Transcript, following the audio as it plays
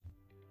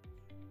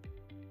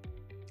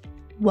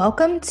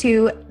Welcome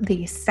to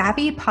the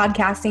Savvy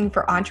Podcasting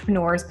for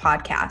Entrepreneurs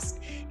podcast,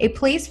 a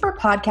place for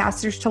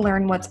podcasters to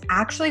learn what's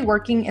actually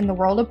working in the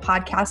world of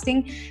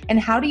podcasting and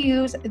how to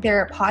use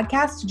their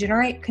podcast to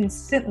generate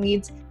consistent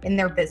leads in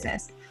their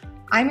business.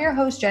 I'm your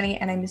host, Jenny,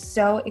 and I'm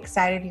so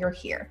excited you're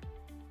here.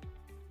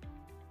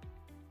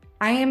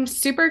 I am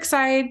super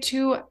excited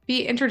to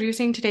be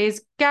introducing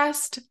today's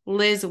guest,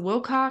 Liz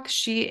Wilcox.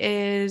 She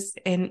is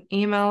an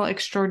email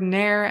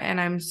extraordinaire,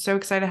 and I'm so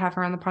excited to have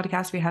her on the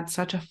podcast. We had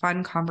such a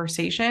fun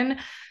conversation,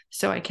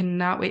 so I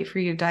cannot wait for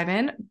you to dive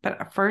in.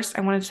 But first,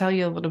 I want to tell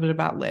you a little bit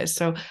about Liz.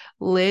 So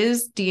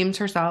Liz deems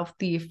herself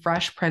the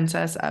fresh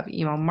princess of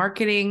email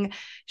marketing.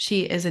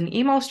 She is an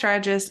email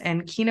strategist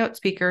and keynote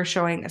speaker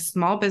showing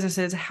small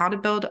businesses how to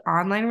build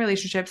online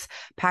relationships,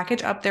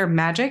 package up their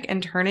magic,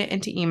 and turn it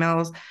into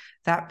emails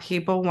that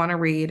people want to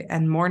read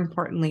and, more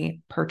importantly,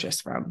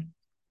 purchase from.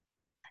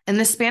 In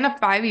the span of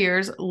 5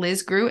 years,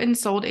 Liz grew and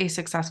sold a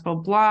successful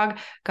blog,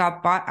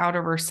 got bought out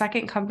of her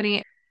second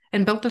company,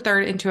 and built the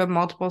third into a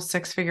multiple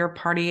six-figure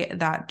party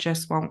that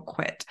just won't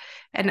quit.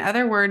 In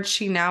other words,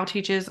 she now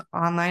teaches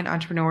online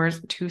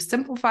entrepreneurs to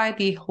simplify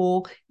the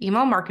whole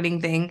email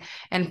marketing thing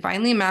and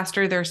finally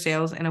master their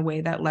sales in a way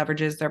that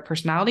leverages their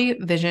personality,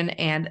 vision,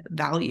 and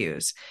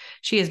values.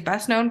 She is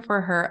best known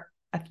for her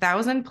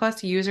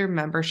 1,000+ user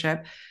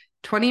membership,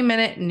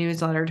 20-minute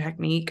newsletter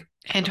technique,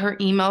 and her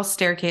email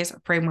staircase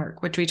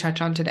framework, which we touch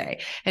on today.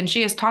 And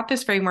she has taught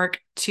this framework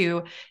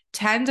to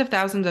tens of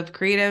thousands of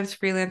creatives,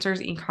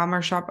 freelancers,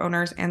 e-commerce shop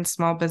owners, and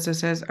small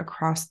businesses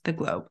across the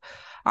globe.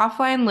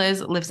 Offline,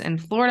 Liz lives in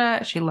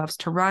Florida. She loves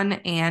to run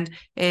and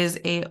is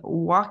a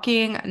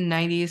walking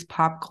 90s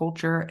pop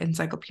culture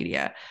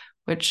encyclopedia,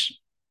 which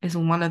is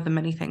one of the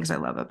many things I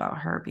love about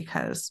her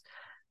because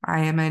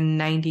I am a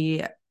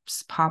 90s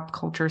pop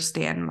culture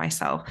stan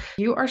myself.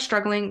 You are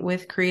struggling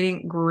with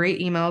creating great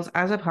emails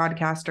as a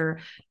podcaster.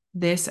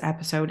 This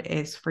episode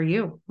is for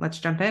you. Let's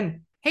jump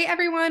in. Hey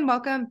everyone,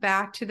 welcome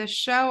back to the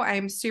show.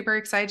 I'm super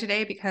excited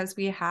today because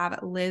we have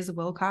Liz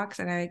Wilcox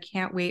and I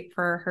can't wait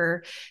for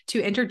her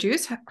to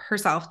introduce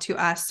herself to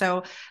us.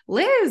 So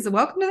Liz,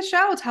 welcome to the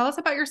show. Tell us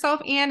about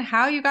yourself and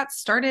how you got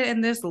started in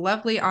this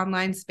lovely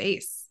online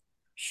space.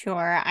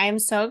 Sure. I'm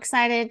so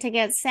excited to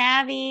get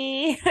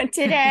savvy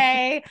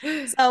today.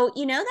 So,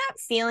 that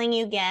feeling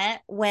you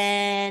get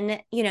when,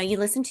 you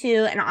listen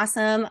to an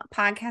awesome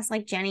podcast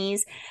like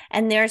Jenny's,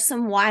 and there's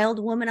some wild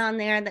woman on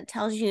there that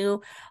tells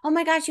you, oh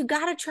my gosh, you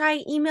got to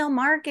try email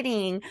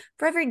marketing.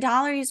 For every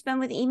dollar you spend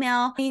with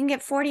email, you can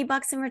get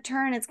 $40 in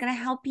return. It's going to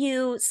help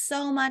you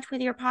so much with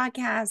your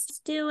podcast.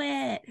 Just do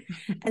it.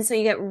 And so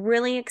you get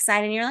really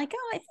excited and you're like,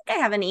 oh, I think I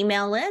have an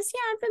email list.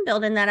 Yeah, I've been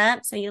building that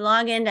up. So you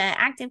log into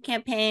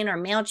ActiveCampaign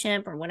or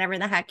MailChimp or whatever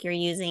the heck you're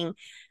using.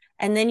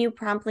 And then you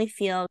promptly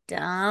feel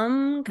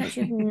dumb because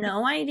you have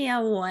no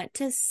idea what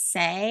to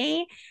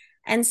say.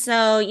 And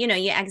so, you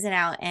exit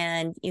out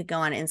and you go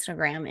on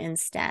Instagram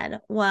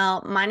instead.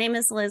 Well, my name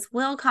is Liz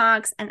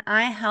Wilcox and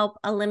I help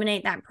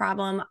eliminate that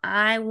problem.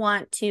 I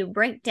want to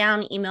break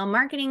down email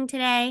marketing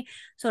today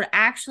so it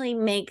actually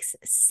makes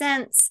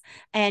sense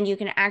and you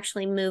can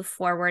actually move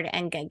forward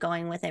and get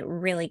going with it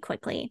really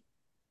quickly.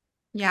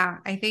 Yeah,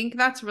 I think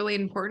that's really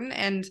important.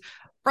 And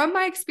from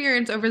my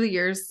experience over the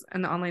years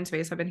in the online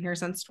space, I've been here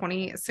since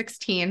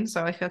 2016.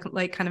 So I feel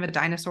like kind of a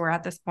dinosaur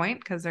at this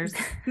point because there's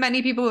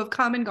many people who have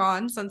come and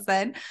gone since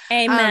then.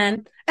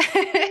 Amen.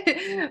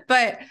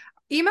 But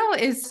email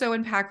is so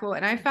impactful.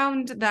 And I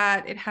found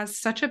that it has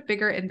such a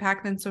bigger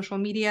impact than social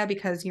media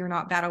because you're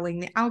not battling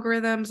the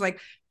algorithms. Like,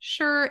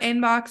 sure,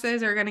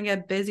 inboxes are going to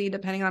get busy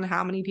depending on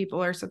how many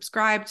people are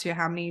subscribed to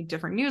how many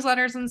different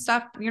newsletters and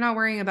stuff. You're not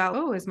worrying about,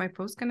 oh, is my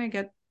post going to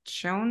get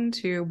shown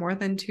to more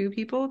than 2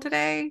 people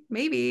today?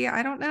 Maybe,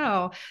 I don't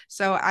know.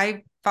 So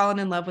I've fallen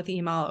in love with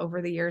email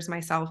over the years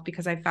myself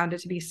because I found it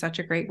to be such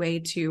a great way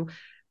to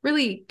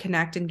really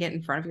connect and get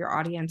in front of your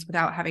audience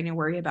without having to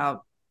worry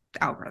about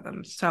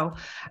algorithms. So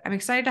I'm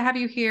excited to have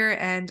you here.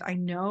 And I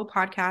know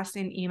podcasts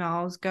and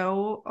emails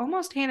go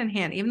almost hand in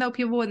hand, even though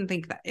people wouldn't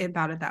think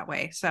about it that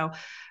way. So I'm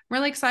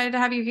really excited to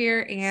have you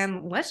here,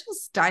 and let's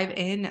just dive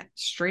in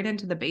straight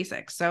into the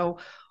basics. So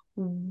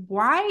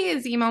why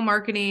is email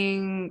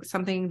marketing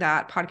something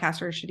that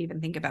podcasters should even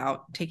think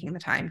about taking the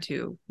time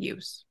to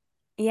use?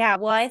 Yeah,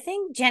 well, I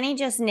think Jenny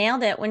just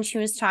nailed it when she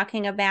was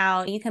talking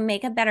about you can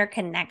make a better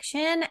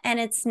connection and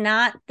it's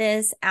not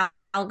this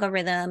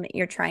algorithm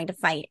you're trying to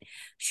fight.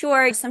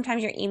 Sure,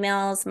 sometimes your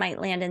emails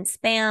might land in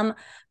spam,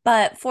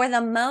 but for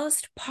the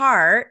most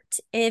part,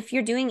 if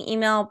you're doing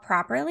email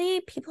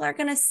properly, people are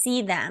going to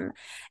see them.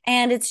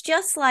 And it's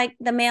just like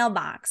the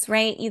mailbox,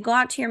 right? You go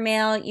out to your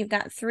mail, you've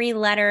got 3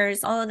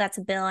 letters. Oh, that's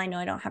a bill. I know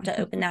I don't have to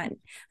open that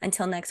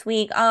until next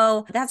week.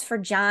 Oh, that's for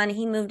John.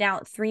 He moved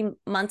out 3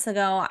 months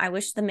ago. I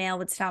wish the mail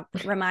would stop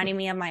reminding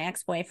me of my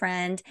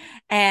ex-boyfriend.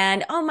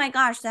 And oh my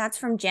gosh, that's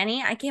from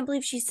Jenny. I can't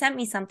believe she sent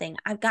me something.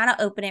 I've got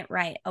to open it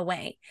right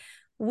away.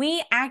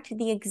 we act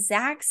the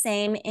exact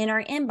same in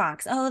our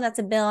inbox. Oh, that's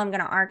a bill. I'm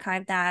going to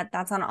archive that.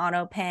 That's on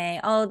auto pay.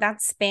 Oh,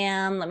 that's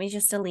spam. Let me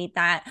just delete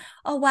that.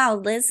 Oh, wow.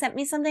 Liz sent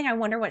me something. I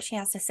wonder what she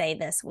has to say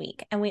this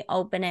week. And we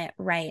open it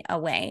right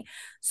away.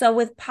 So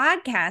with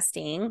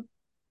podcasting,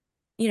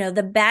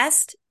 the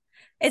best,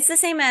 it's the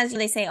same as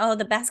they say, oh,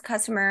 the best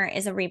customer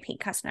is a repeat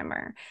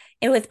customer.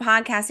 And with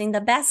podcasting,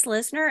 the best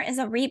listener is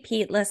a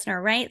repeat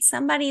listener, right?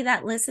 Somebody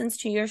that listens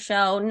to your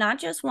show, not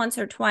just once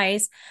or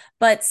twice,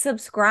 but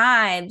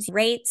subscribes,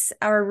 rates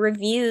or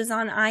reviews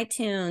on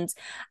iTunes,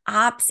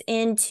 opts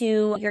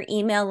into your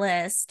email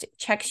list,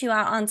 checks you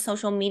out on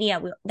social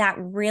media, that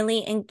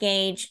really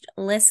engaged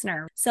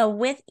listener. So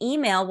with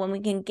email, when we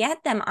can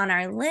get them on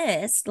our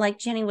list, like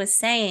Jenny was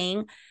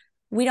saying,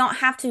 we don't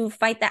have to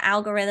fight the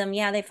algorithm.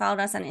 Yeah, they followed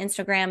us on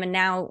Instagram and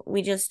now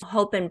we just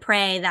hope and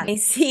pray that they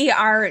see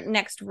our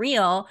next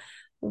reel.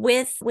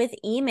 With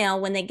email,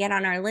 when they get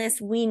on our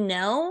list, we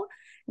know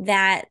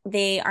that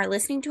they are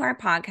listening to our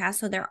podcast.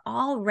 So they're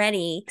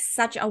already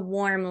such a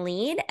warm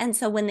lead. And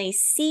so when they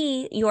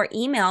see your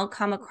email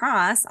come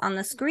across on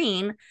the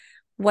screen,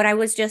 what I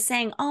was just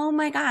saying, oh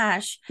my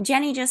gosh,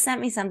 Jenny just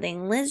sent me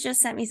something. Liz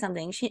just sent me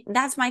something.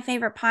 That's my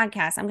favorite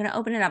podcast. I'm going to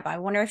open it up. I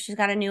wonder if she's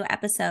got a new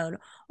episode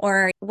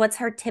or what's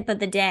her tip of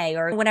the day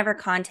or whatever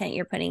content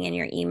you're putting in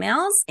your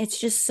emails. It's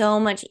just so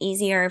much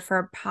easier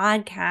for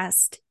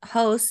podcast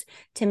hosts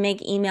to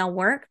make email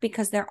work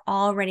because they're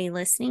already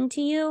listening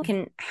to you. You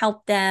can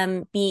help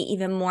them be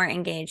even more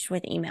engaged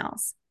with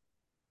emails.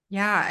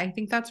 Yeah, I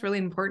think that's really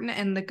important.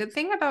 And the good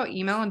thing about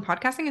email and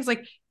podcasting is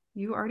like,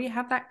 you already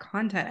have that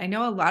content. I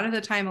know a lot of the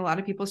time, a lot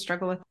of people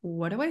struggle with,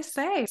 what do I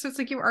say? So it's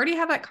like, you already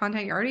have that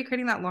content. You're already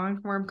creating that long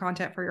form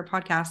content for your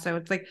podcast. So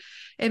it's like,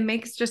 it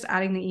makes just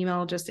adding the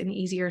email just an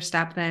easier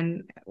step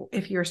than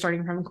if you're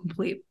starting from a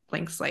complete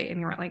blank slate and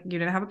you're like, you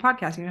didn't have a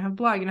podcast, you didn't have a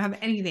blog, you don't have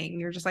anything.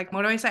 You're just like,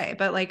 what do I say?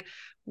 But like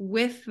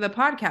with the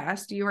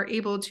podcast, you are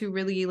able to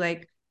really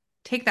like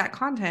take that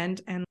content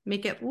and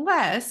make it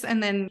less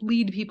and then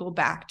lead people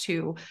back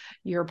to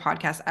your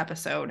podcast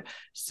episode.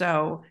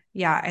 So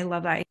yeah, I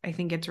love that. I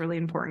think it's really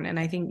important. And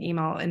I think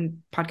email and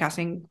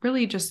podcasting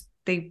really just,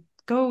 they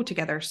go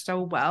together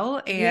so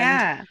well.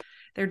 And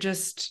they're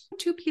just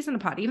two peas in a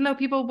pod, even though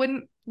people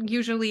wouldn't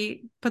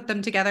usually put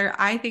them together.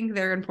 I think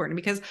they're important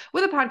because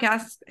with a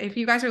podcast, if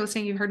you guys are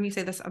listening, you've heard me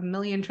say this a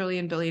million,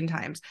 trillion, billion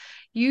times.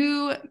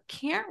 You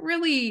can't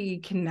really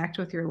connect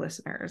with your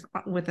listeners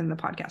within the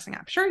podcasting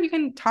app. Sure, you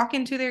can talk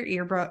into their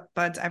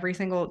earbuds every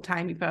single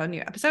time you put out a new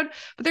episode,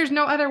 but there's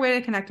no other way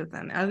to connect with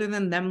them other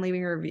than them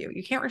leaving a review.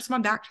 You can't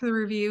respond back to the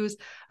reviews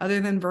other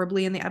than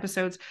verbally in the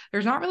episodes.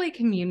 There's not really a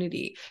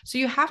community. So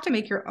you have to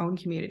make your own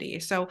community.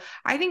 So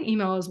I think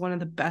email is one of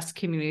the best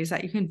communities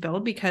that you can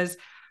build because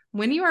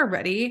when you are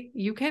ready,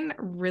 you can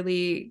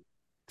really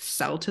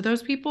sell to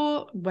those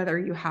people, whether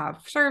you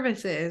have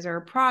services or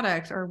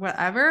products or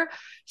whatever.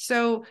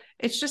 So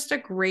it's just a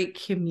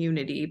great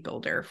community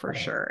builder for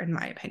sure, in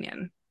my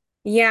opinion.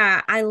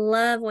 Yeah, I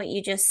love what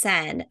you just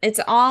said.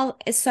 It's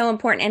so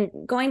important.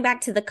 And going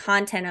back to the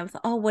content of,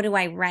 oh, what do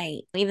I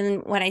write? Even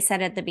what I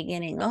said at the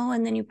beginning, oh,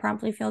 and then you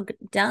probably feel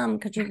dumb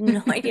because you have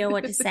no idea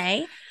what to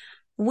say.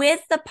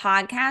 With the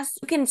podcast,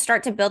 you can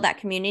start to build that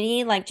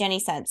community, like Jenny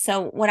said.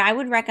 So what I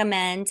would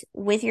recommend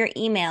with your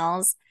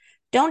emails,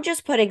 don't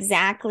just put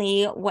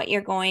exactly what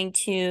you're going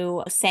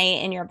to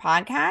say in your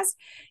podcast.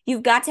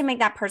 You've got to make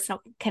that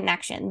personal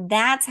connection.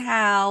 That's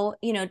how,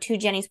 to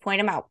Jenny's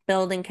point about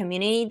building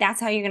community, that's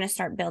how you're going to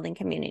start building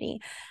community.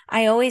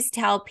 I always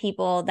tell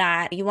people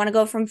that you want to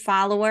go from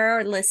follower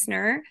or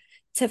listener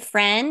to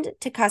friend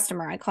to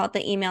customer. I call it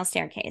the email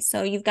staircase.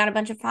 So you've got a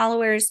bunch of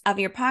followers of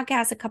your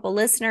podcast, a couple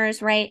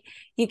listeners, right?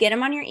 You get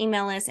them on your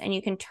email list and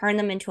you can turn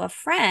them into a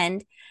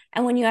friend.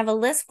 And when you have a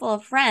list full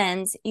of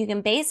friends, you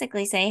can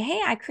basically say, hey,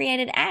 I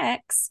created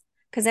X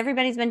because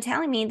everybody's been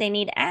telling me they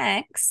need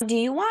X. Do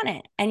you want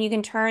it? And you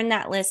can turn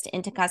that list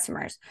into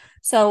customers.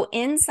 So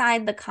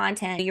inside the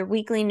content, your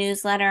weekly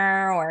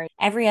newsletter or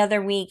every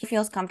other week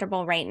feels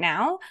comfortable right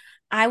now,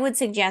 I would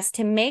suggest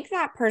to make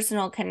that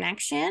personal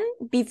connection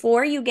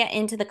before you get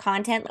into the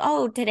content.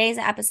 Oh, today's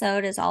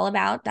episode is all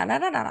about da da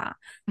da da da,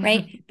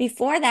 right?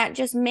 Before that,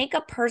 just make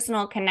a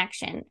personal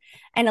connection.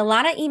 And a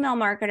lot of email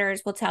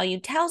marketers will tell you,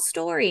 tell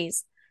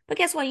stories. But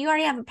guess what? You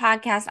already have a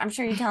podcast. I'm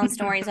sure you're telling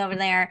stories over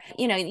there.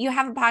 You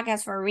have a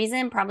podcast for a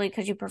reason, probably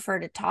because you prefer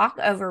to talk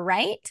over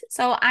write.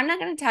 So I'm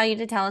not going to tell you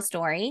to tell a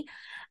story.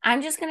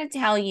 I'm just going to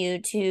tell you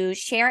to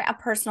share a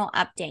personal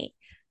update,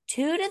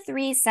 2 to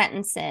 3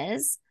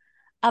 sentences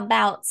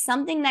about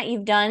something that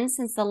you've done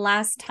since the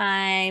last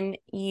time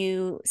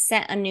you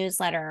sent a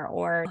newsletter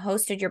or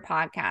hosted your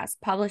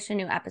podcast, published a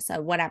new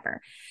episode,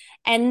 whatever.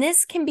 And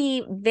this can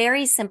be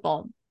very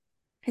simple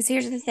because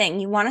here's the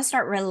thing. You want to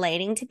start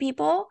relating to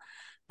people,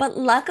 but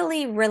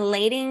luckily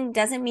relating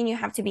doesn't mean you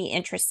have to be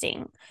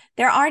interesting.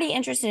 They're already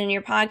interested in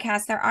your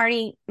podcast. They're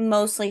already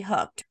mostly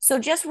hooked. So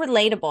just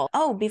relatable.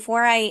 Oh,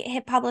 before I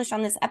hit publish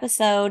on this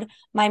episode,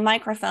 my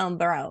microphone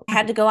broke. I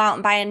had to go out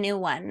and buy a new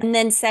one. And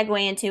then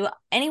segue into,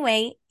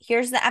 anyway,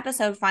 here's the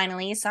episode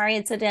finally. Sorry,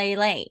 it's a day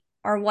late.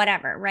 or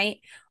whatever, right?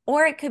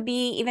 Or it could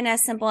be even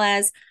as simple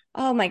as,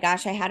 oh my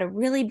gosh, I had a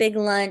really big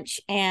lunch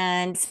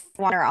and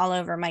water all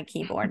over my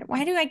keyboard.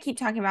 Why do I keep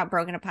talking about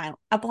broken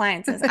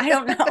appliances? I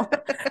don't know.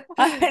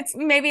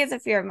 Maybe it's a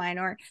fear of mine.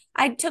 Or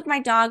I took my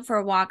dog for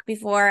a walk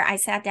before I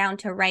sat down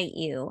to write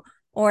you.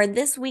 Or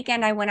this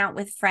weekend I went out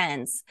with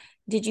friends.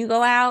 Did you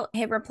go out?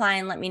 Hit reply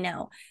and let me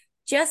know.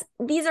 Just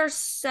these are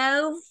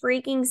so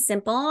freaking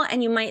simple.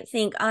 And you might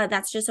think, oh,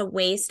 that's just a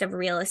waste of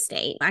real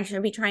estate. I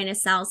should be trying to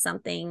sell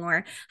something,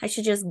 or I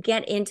should just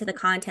get into the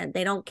content.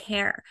 They don't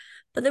care.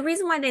 But the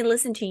reason why they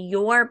listen to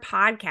your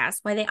podcast,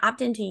 why they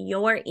opt into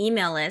your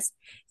email list,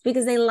 is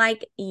because they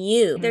like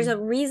you. There's a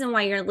reason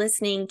why you're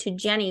listening to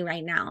Jenny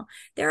right now.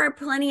 There are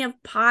plenty of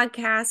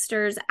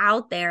podcasters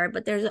out there,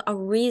 but there's a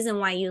reason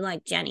why you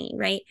like Jenny,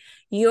 right?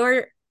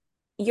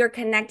 You're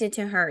connected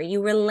to her.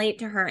 You relate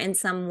to her in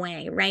some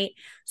way, right?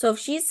 So if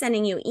she's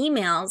sending you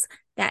emails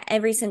that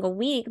every single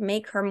week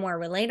make her more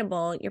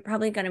relatable, you're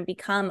probably going to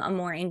become a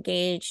more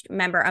engaged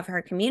member of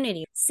her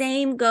community.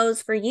 Same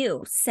goes for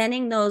you.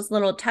 Sending those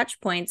little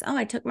touch points. Oh,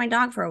 I took my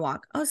dog for a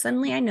walk. Oh,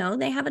 suddenly I know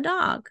they have a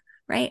dog,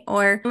 right?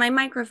 Or my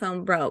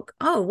microphone broke.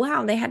 Oh,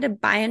 wow, they had to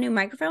buy a new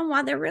microphone.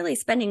 Wow, they're really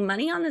spending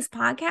money on this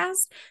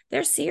podcast.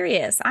 They're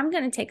serious. I'm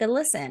going to take a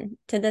listen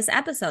to this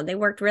episode. They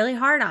worked really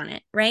hard on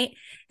it, right?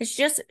 It's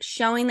just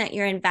showing that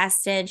you're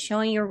invested,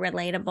 showing you're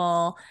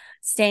relatable,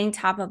 staying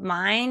top of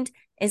mind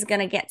is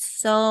going to get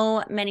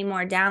so many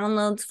more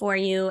downloads for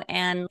you.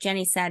 And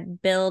Jenny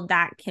said, build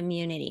that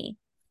community.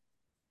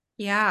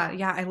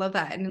 Yeah, I love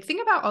that. And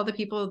think about all the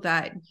people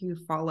that you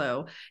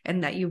follow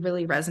and that you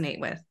really resonate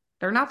with.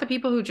 They're not the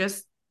people who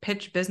just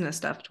pitch business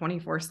stuff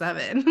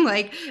 24/7.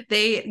 Like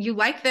you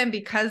like them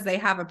because they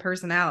have a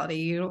personality.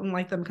 You don't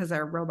like them because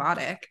they're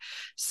robotic.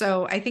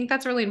 So I think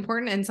that's really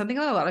important, and something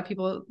that a lot of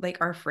people like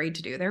are afraid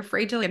to do. They're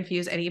afraid to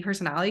infuse any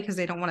personality because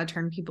they don't want to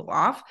turn people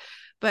off.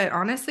 But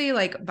honestly,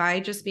 like by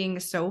just being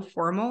so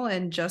formal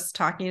and just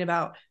talking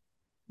about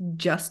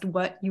just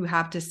what you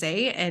have to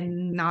say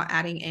and not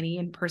adding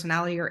any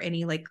personality or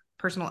any like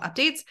personal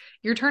updates,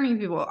 you're turning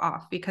people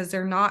off because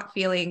they're not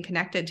feeling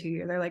connected to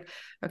you. They're like,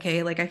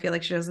 okay, like I feel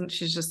like she's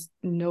just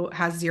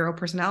has zero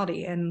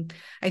personality. And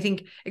I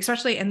think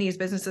especially in these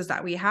businesses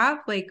that we have,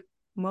 like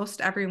most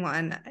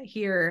everyone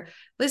here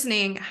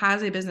listening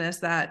has a business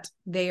that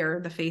they are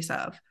the face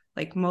of.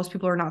 Like most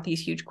people are not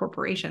these huge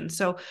corporations.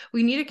 So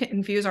we need to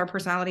infuse our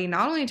personality,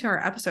 not only to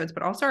our episodes,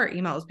 but also our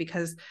emails,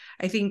 because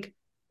I think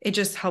it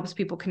just helps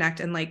people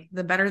connect. And like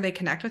the better they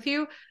connect with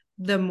you,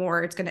 the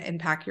more it's going to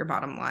impact your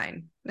bottom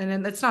line.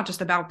 And it's not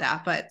just about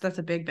that, but that's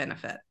a big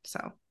benefit.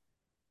 So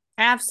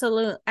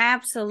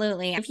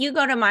Absolutely. If you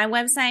go to my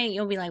website,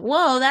 you'll be like,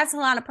 whoa, that's a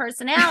lot of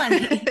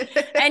personality.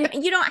 And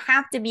you don't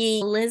have to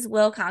be Liz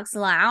Wilcox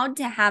loud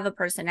to have a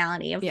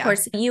personality. Of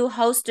course, you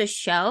host a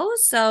show.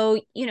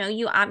 So,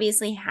 you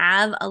obviously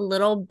have a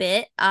little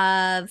bit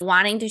of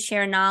wanting to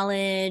share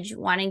knowledge,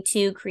 wanting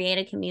to create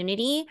a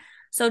community.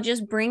 So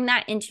just bring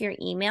that into your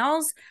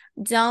emails.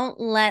 Don't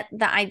let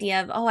the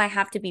idea of, oh, I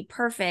have to be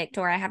perfect,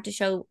 or I have to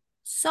show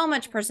so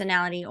much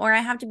personality, or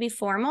I have to be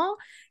formal.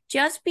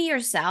 Just be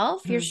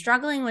yourself. You're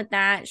struggling with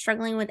that,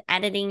 struggling with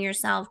editing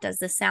yourself. Does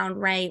this sound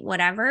right?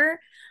 Whatever.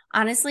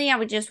 Honestly, I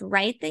would just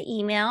write the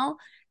email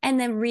and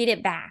then read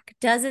it back.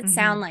 Does it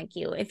sound like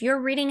you? If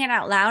you're reading it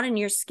out loud and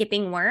you're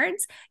skipping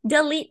words,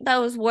 delete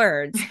those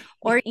words.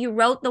 Or you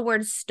wrote the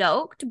word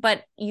stoked,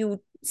 but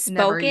you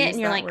spoke it and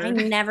you're like, I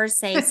never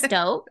say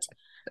stoked.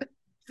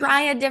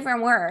 Try a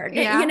different word.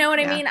 You know what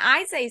I mean?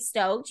 I say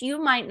stoked. You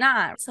might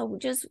not. So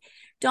just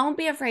don't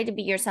be afraid to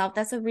be yourself.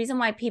 That's the reason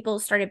why people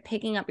started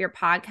picking up your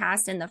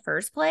podcast in the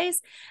first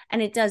place.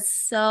 And it does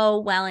so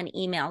well in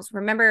emails.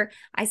 Remember,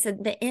 I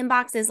said the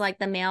inbox is like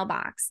the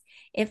mailbox.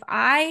 If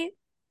I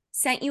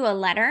sent you a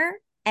letter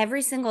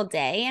every single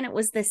day and it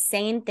was the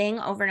same thing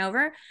over and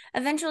over,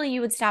 eventually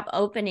you would stop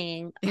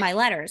opening my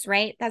letters,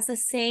 right? That's the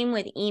same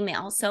with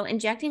email. So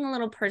injecting a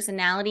little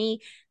personality,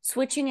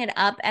 switching it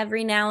up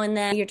every now and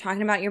then. You're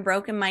talking about your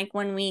broken mic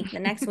one week. The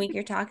next week,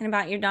 you're talking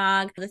about your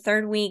dog. The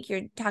third week,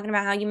 you're talking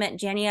about how you met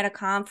Jenny at a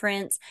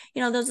conference.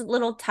 Those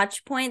little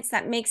touch points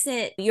that makes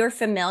it, you're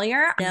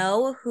familiar,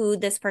 know who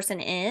this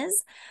person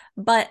is,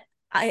 but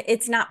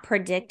it's not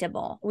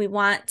predictable. We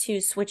want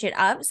to switch it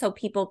up so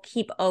people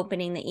keep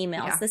opening the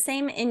emails. The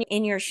same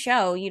in your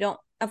show. You don't,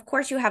 of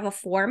course, you have a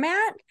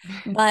format,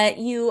 but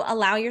you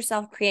allow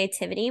yourself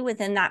creativity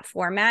within that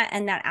format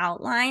and that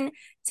outline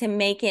to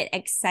make it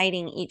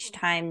exciting each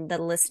time the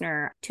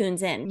listener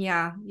tunes in.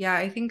 Yeah,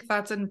 I think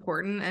that's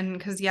important. And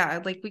because,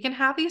 like we can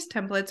have these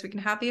templates, we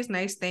can have these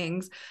nice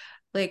things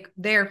like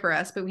there for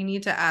us, but we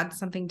need to add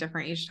something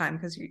different each time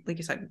because like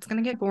you said, it's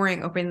going to get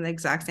boring opening the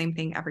exact same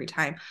thing every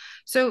time.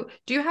 So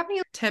do you have any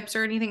tips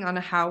or anything on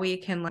how we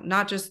can,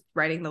 not just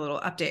writing the little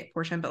update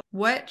portion, but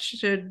what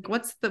should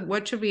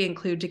we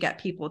include to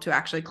get people to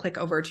actually click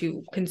over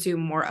to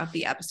consume more of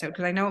the episode?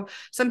 Because I know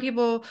some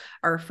people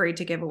are afraid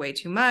to give away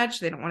too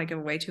much. They don't want to give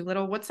away too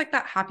little. What's like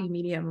that happy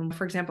medium?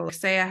 For example,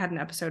 say I had an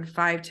episode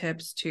 5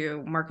 tips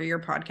to market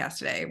your podcast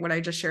today. Would I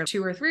just share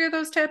 2 or 3 of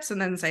those tips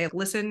and then say,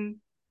 listen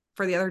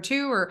for the other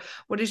two, or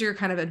what is your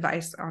kind of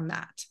advice on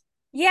that?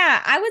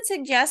 Yeah, I would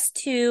suggest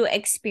to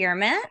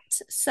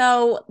experiment.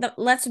 So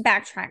let's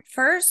backtrack.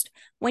 First,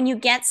 when you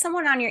get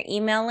someone on your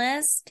email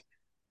list,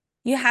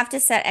 you have to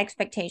set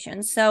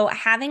expectations. So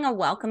having a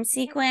welcome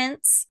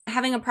sequence,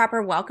 having a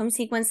proper welcome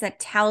sequence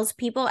that tells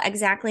people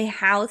exactly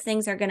how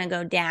things are going to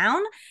go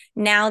down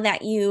now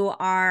that you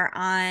are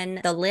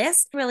on the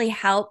list really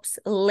helps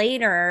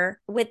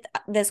later with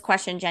this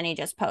question Jenny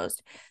just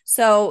posed.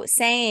 So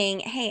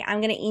saying, hey,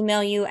 I'm going to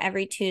email you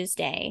every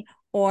Tuesday,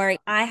 or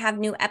I have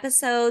new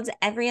episodes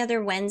every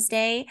other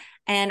Wednesday,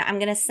 and I'm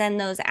going to send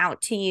those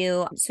out to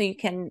you so you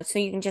can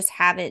just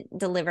have it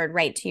delivered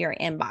right to your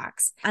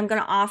inbox. I'm going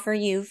to offer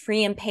you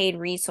free and paid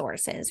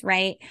resources,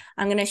 right?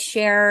 I'm going to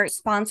share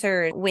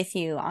sponsors with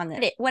you on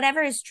it.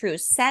 Whatever is true,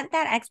 set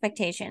that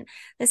expectation.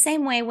 The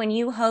same way when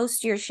you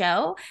host your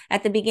show,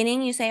 at the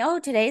beginning you say, oh,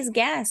 today's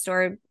guest,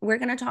 or we're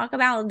going to talk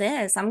about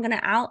this.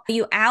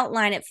 You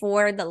outline it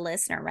for the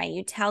listener, right?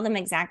 You tell them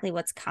exactly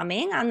what's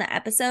coming on the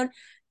episode.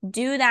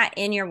 Do that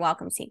in your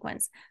welcome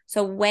sequence.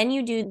 So when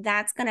you do,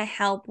 that's going to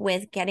help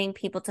with getting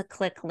people to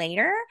click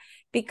later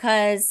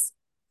because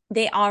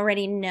they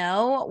already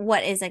know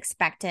what is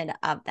expected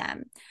of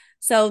them.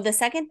 So the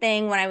second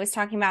thing, when I was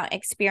talking about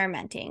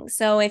experimenting.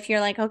 So if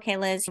you're like, okay,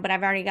 Liz, but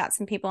I've already got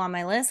some people on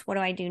my list. What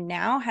do I do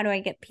now? How do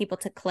I get people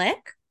to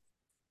click?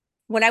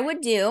 What I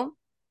would do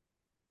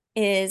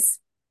is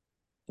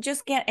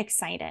just get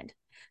excited.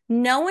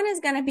 No one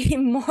is going to be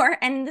more,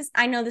 and this,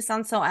 I know this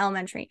sounds so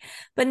elementary,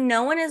 but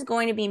no one is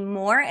going to be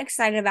more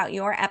excited about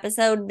your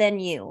episode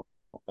than you,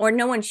 or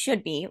no one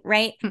should be,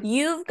 right?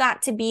 You've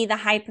got to be the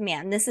hype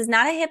man. This is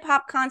not a hip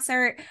hop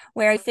concert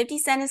where 50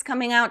 Cent is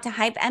coming out to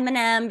hype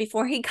Eminem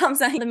before he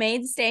comes on the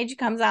main stage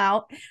comes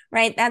out,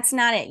 right? That's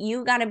not it.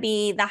 You got to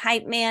be the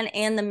hype man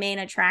and the main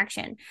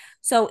attraction.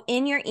 So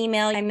in your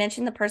email, I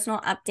mentioned the personal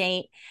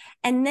update,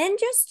 and then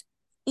just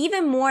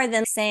even more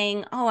than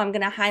saying, oh, I'm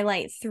going to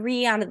highlight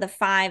 3 out of the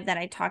 5 that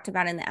I talked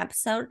about in the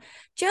episode,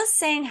 just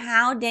saying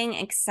how dang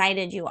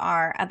excited you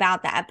are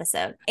about the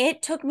episode.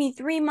 It took me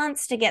 3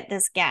 months to get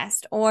this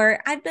guest,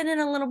 or I've been in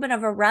a little bit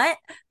of a rut,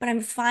 but I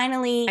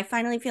finally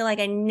feel like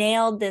I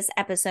nailed this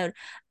episode.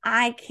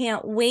 I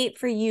can't wait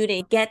for you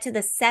to get to the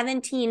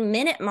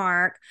 17-minute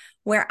mark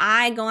where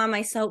I go on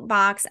my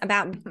soapbox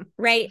about,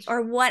 right,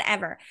 or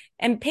whatever.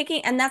 And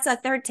that's a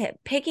third tip,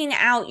 picking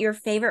out your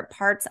favorite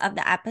parts of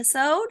the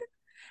episode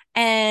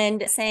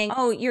and saying,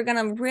 oh, you're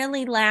going to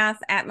really laugh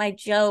at my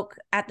joke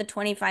at the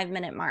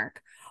 25-minute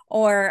mark,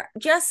 or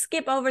just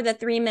skip over the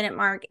 3-minute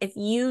mark if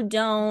you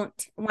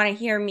don't want to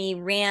hear me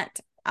rant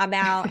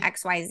about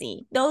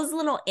XYZ. Those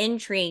little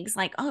intrigues,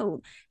 like,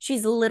 oh,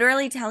 she's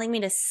literally telling me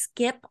to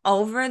skip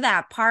over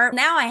that part.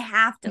 Now I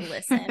have to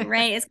listen,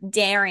 right? It's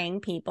daring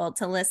people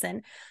to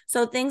listen.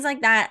 So things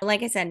like that,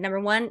 like I said,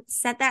 number 1,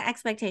 set that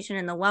expectation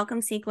in the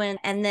welcome sequence,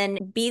 and then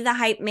be the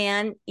hype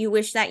man you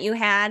wish that you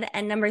had.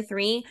 And number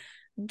 3,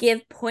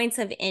 give points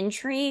of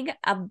intrigue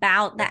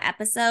about the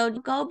episode.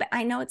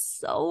 I know it's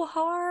so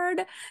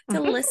hard to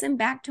listen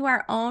back to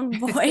our own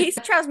voice.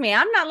 Trust me,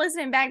 I'm not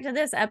listening back to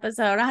this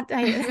episode, I'll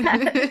tell you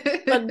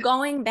that. But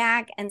going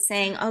back and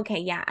saying, okay,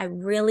 yeah, I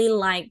really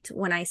liked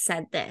when I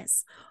said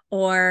this,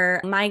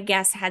 or my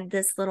guest had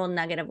this little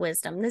nugget of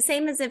wisdom. The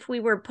same as if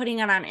we were putting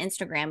it on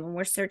Instagram and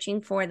we're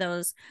searching for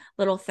those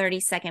little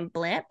 30-second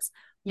blips.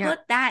 Yeah. Put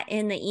that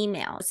in the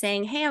email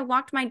saying, hey, I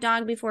walked my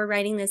dog before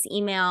writing this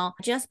email,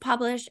 just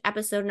published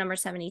episode number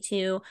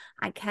 72.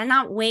 I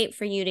cannot wait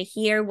for you to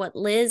hear what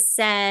Liz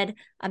said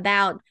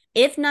about,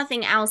 if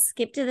nothing else,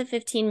 skip to the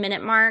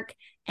 15-minute mark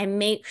and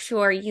make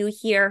sure you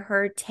hear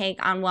her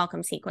take on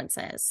welcome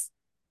sequences.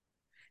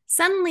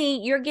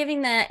 Suddenly you're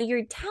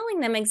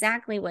telling them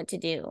exactly what to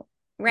do,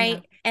 right?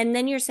 Yeah. And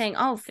then you're saying,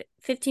 oh,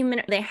 15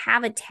 minutes, they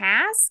have a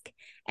task.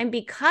 And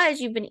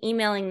because you've been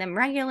emailing them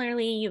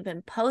regularly, you've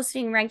been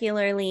posting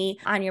regularly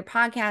on your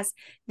podcast,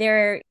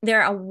 they're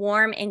a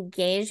warm,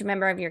 engaged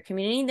member of your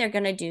community. They're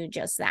going to do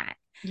just that.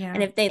 Yeah.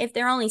 And if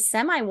they're only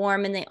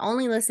semi-warm and they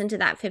only listen to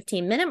that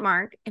 15-minute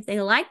mark, if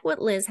they like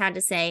what Liz had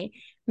to say,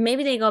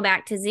 maybe they go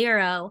back to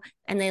 0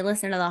 and they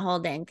listen to the whole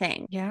dang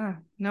thing. Yeah,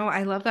 no,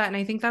 I love that. And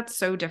I think that's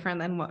so different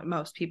than what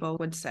most people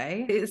would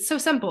say. It's so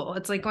simple.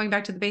 It's like going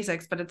back to the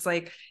basics, but it's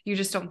like, you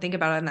just don't think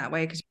about it in that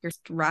way because you're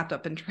wrapped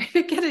up in trying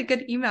to get a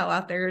good email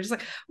out there. You're just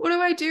like, what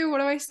do I do? What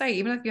do I say?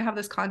 Even if you have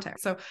this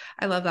context. So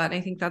I love that. And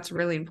I think that's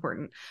really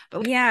important.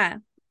 But yeah.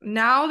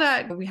 Now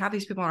that we have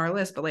these people on our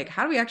list, but like,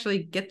 how do we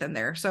actually get them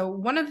there? So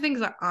one of the things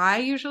that I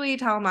usually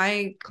tell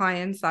my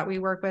clients that we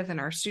work with and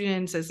our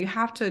students is you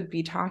have to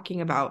be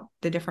talking about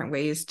the different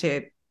ways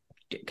to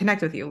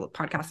connect with you.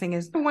 Podcasting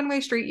is a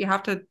one-way street. You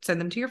have to send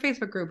them to your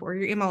Facebook group or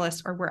your email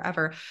list or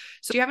wherever.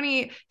 So do you have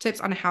any tips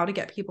on how to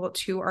get people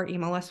to our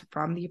email list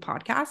from the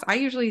podcast? I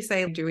usually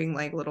say doing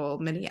like little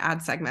mini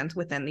ad segments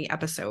within the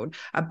episode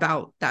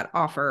about that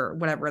offer,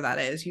 whatever that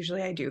is.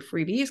 Usually I do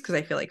freebies because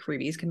I feel like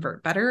freebies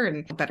convert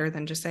better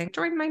than just saying,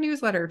 join my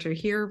newsletter to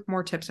hear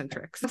more tips and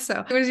tricks.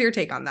 So what is your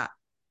take on that?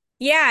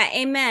 Yeah,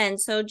 amen.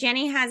 So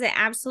Jenny has it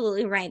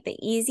absolutely right. The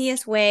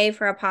easiest way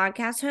for a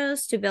podcast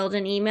host to build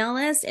an email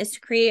list is to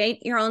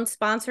create your own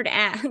sponsored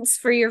ads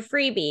for your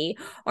freebie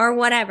or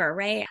whatever,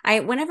 right?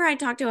 Whenever I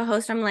talk to a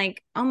host, I'm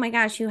like, "Oh my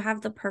gosh, you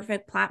have the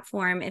perfect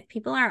platform. If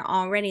people are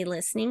already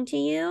listening to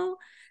you,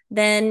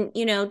 then,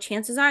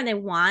 chances are they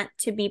want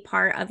to be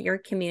part of your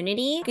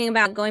community." Talking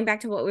about going back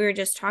to what we were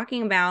just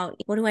talking about,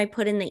 what do I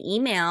put in the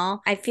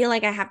email? I feel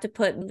like I have to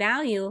put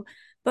value,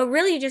 but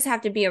really, you just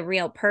have to be a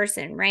real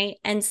person, right?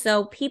 And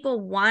so people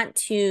want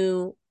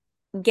to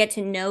get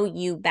to know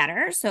you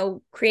better.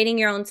 So creating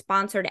your own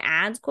sponsored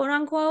ads, quote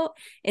unquote,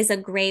 is a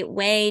great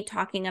way,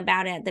 talking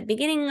about it at the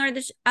beginning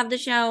of the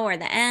show or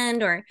the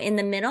end or in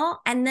the middle.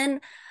 And then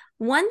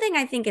one thing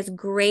I think is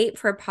great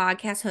for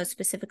podcast hosts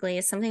specifically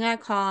is something I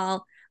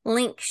call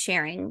link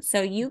sharing.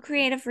 So you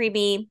create a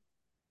freebie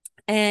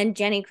and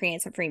Jenny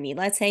creates a freebie.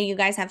 Let's say you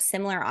guys have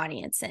similar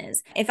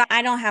audiences. If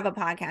I don't have a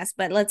podcast,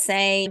 but let's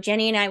say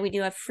Jenny and I, we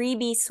do a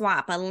freebie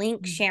swap, a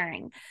link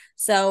sharing.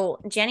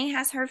 So Jenny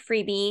has her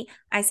freebie.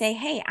 I say,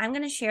 hey, I'm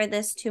going to share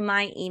this to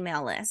my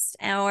email list,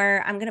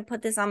 or I'm going to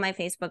put this on my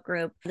Facebook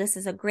group. This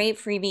is a great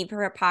freebie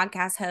for a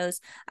podcast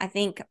host. I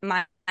think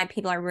my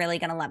people are really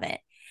going to love it.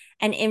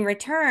 And in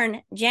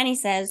return, Jenny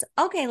says,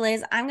 okay,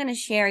 Liz, I'm going to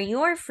share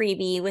your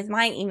freebie with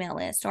my email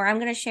list, or I'm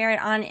going to share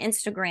it on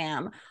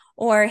Instagram,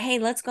 or hey,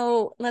 let's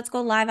go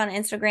live on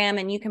Instagram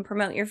and you can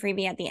promote your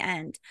freebie at the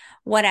end.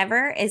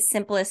 Whatever is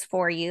simplest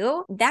for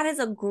you. That is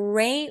a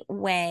great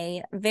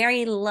way,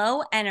 very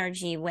low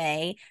energy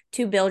way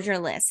to build your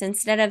list.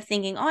 Instead of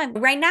thinking,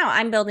 right now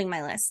I'm building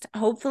my list.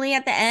 Hopefully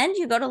at the end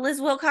you go to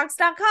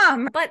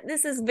lizwilcox.com. But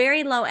this is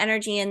very low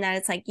energy in that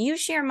it's like, you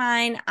share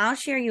mine, I'll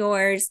share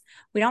yours.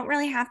 We don't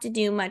really have to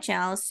do much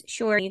else.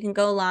 Sure, you can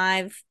go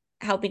live,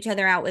 help each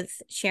other out with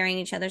sharing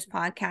each other's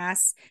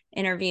podcasts,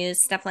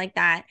 interviews, stuff like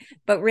that.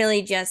 But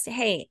really just,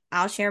 hey,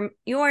 I'll share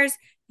yours,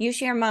 you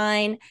share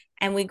mine,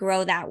 and we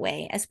grow that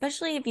way.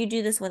 Especially if you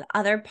do this with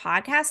other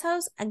podcast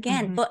hosts.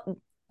 Again,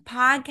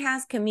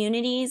 podcast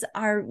communities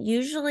are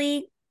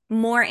usually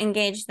more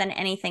engaged than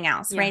anything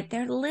else, right?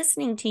 They're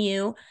listening to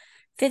you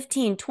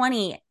 15,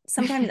 20,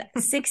 sometimes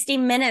 60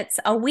 minutes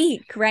a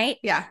week, right?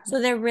 Yeah.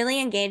 So they're really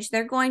engaged.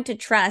 They're going to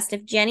trust.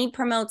 If Jenny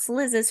promotes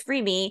Liz's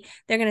freebie,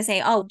 they're going to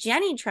say, oh,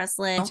 Jenny trusts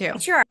Liz. Me too.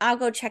 Sure, I'll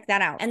go check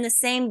that out. And the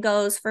same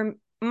goes for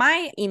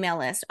my email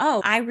list.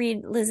 Oh, I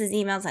read Liz's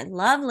emails. I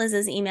love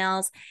Liz's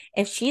emails.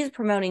 If she's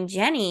promoting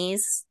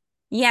Jenny's,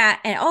 yeah.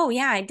 And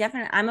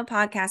I'm a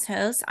podcast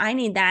host. I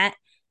need that.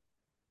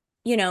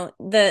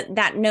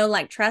 That know,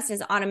 like, trust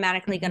is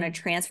automatically going to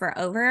transfer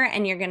over,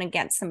 and you're going to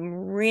get some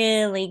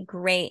really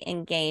great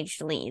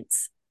engaged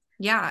leads.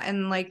 Yeah.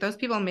 And like those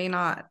people may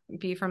not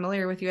be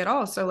familiar with you at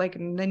all. So like,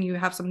 then you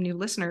have some new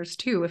listeners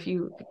too. If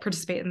you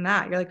participate in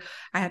that, you're like,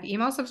 I have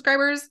email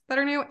subscribers that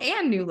are new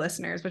and new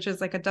listeners, which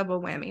is like a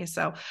double whammy.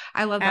 So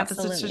I love that.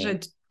 Absolutely. This is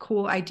such a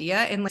cool idea,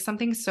 and like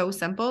something so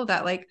simple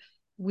that like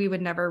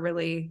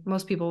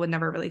most people would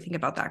never really think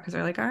about that, because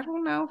they're like, I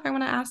don't know if I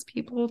want to ask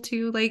people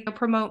to like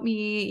promote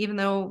me, even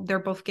though they're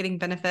both getting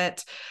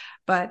benefit.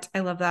 But I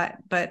love that.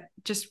 But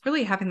just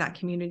really having that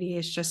community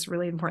is just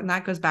really important.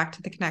 That goes back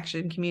to the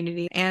connection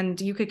community,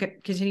 and you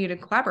could continue to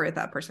collaborate with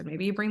that person.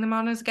 Maybe you bring them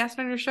on as a guest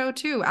on your show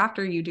too,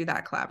 after you do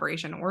that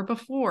collaboration or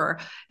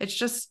before. It's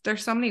just,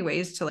 there's so many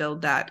ways to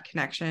build that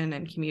connection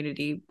and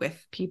community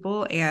with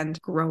people and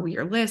grow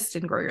your list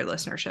and grow your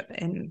listenership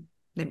in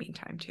the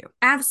meantime too.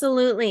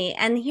 Absolutely.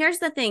 And here's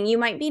the thing, you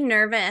might be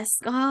nervous.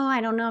 Oh,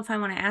 I don't know if I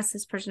want to ask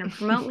this person to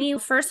promote me.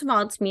 First of all,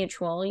 it's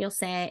mutual. You'll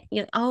say,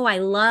 oh, I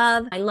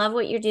love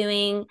what you're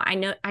doing. I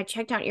know I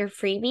checked out your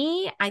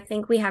freebie. I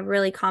think we have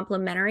really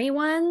complimentary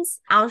ones.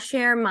 I'll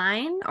share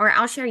mine, or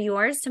I'll share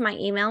yours to my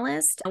email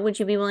list. Would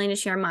you be willing to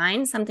share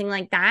mine? Something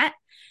like that.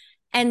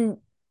 And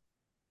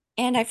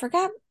I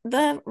forgot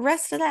the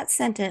rest of that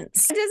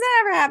sentence. Does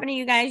that ever happen to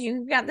you guys?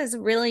 You've got this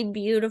really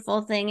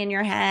beautiful thing in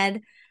your head,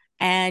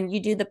 and you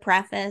do the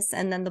preface,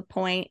 and then the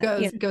point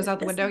goes out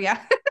the window. Yeah.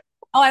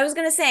 I was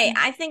going to say,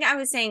 I think I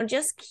was saying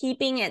just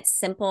keeping it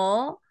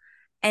simple,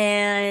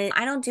 and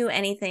I don't do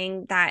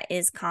anything that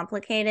is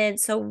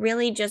complicated. So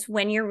really just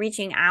when you're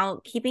reaching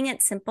out, keeping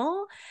it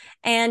simple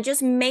and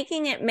just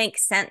making it make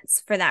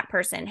sense for that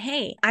person.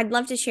 Hey, I'd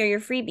love to share your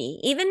freebie.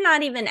 Even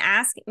not even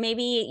ask,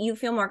 maybe you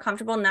feel more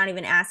comfortable not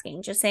even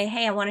asking. Just say,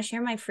 hey, I want to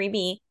share my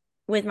freebie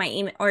with my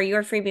email, or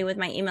your freebie with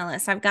my email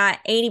list. I've got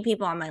 80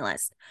 people on my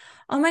list.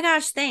 Oh my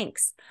gosh,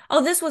 thanks.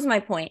 Oh, this was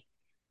my point.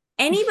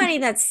 Anybody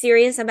that's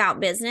serious about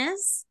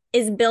business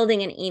is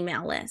building an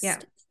email list. Yeah.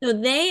 So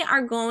they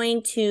are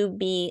going to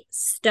be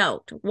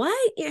stoked.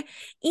 What? Even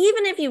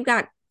if you've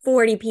got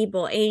 40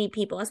 people, 80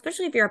 people,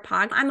 especially if you're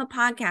I'm a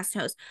podcast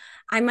host.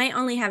 I might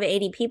only have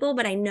 80 people,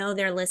 but I know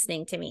they're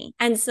listening to me.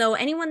 And so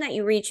anyone that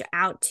you reach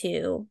out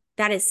to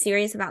that is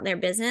serious about their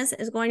business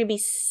is going to be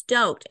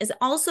stoked, is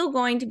also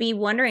going to be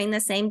wondering the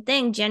same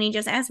thing Jenny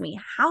just asked me.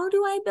 How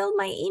do I build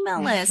my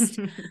email list?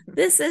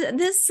 This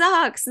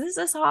sucks. This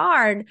is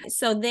hard.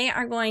 So they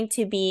are going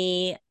to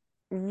be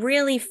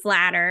really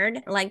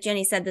flattered. Like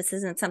Jenny said, this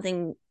isn't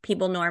something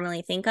people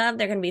normally think of.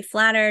 They're going to be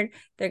flattered.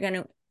 They're going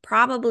to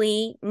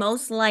probably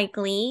most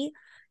likely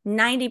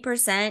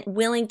 90%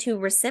 willing to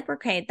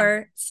reciprocate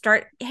or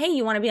start, hey,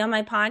 you want to be on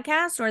my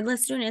podcast, or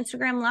let's do an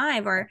Instagram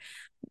live, or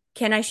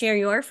can I share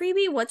your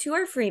freebie? What's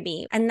your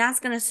freebie? And that's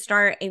going to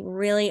start a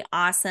really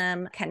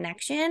awesome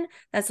connection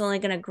that's only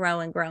going to grow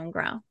and grow and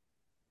grow.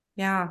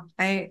 Yeah,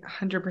 I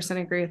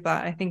 100% agree with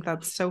that. I think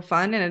that's so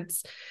fun. And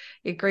it's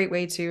a great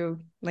way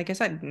to, like I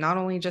said, not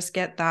only just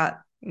get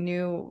that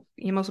new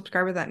email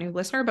subscriber, that new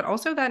listener, but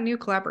also that new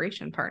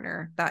collaboration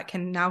partner that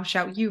can now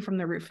shout you from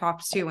the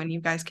rooftops too. And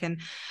you guys can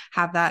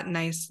have that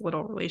nice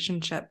little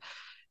relationship.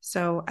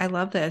 So I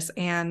love this.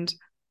 And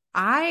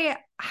I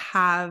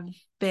have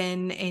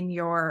been in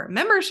your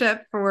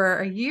membership for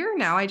a year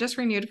now. I just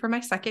renewed for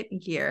my second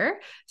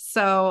year.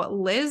 So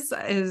Liz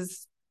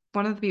is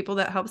one of the people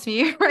that helps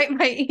me write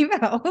my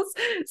emails.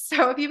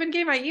 So if you've been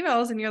getting my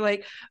emails and you're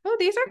like, oh,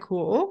 these are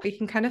cool, we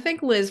can kind of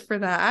thank Liz for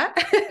that.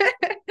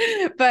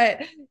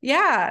 But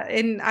yeah,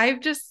 and I've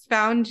just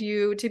found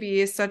you to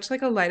be such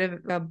like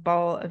a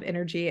ball of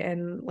energy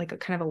and like a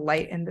kind of a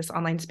light in this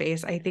online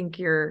space. I think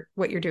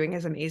what you're doing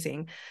is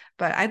amazing.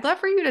 But I'd love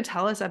for you to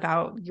tell us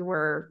about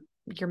your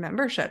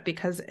membership,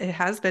 because it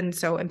has been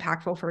so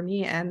impactful for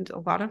me and a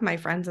lot of my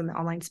friends in the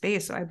online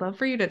space. So I'd love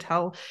for you to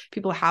tell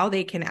people how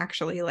they can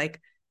actually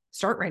like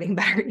start writing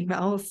better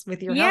emails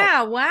with your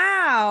help.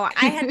 Wow.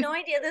 I had no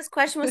idea this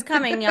question was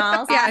coming,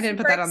 y'all. So yeah, I didn't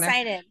put that on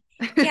excited.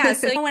 there. Yeah.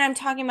 So when I'm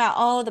talking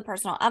about, the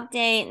personal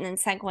update and then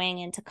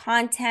segueing into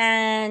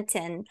content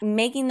and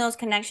making those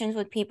connections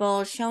with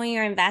people, showing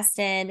you're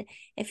invested.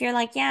 If you're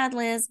like, yeah,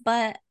 Liz,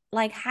 but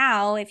like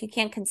how, if you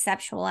can't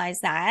conceptualize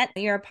that,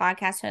 you're a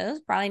podcast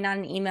host, probably not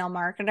an email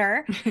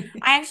marketer.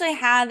 I actually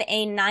have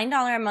a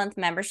 $9 a month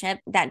membership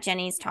that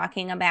Jenny's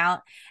talking about.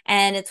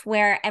 And it's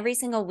where every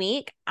single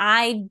week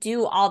I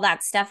do all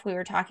that stuff we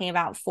were talking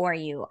about for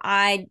you.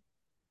 I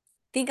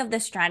think of the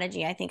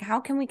strategy. I think, how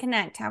can we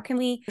connect? How can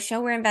we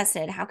show we're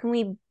invested? How can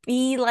we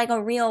be like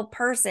a real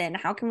person?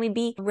 How can we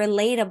be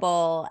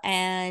relatable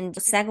and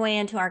segue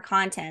into our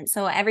content?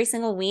 So every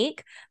single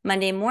week,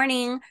 Monday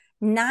morning,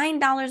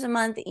 $9 a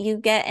month, you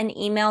get an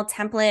email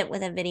template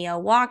with a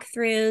video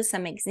walkthrough,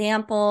 some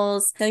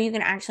examples, so you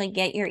can actually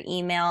get your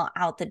email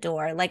out the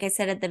door. Like I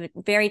said at the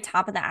very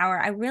top of the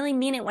hour, I really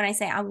mean it when I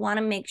say I want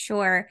to make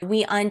sure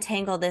we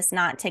untangle this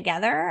knot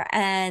together.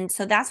 And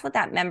so that's what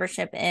that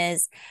membership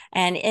is.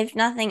 And if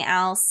nothing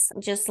else,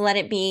 just let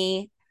it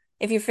be.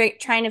 If you're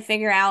trying to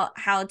figure out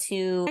how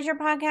to manage your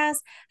podcast,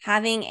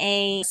 having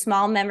a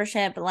small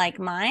membership like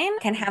mine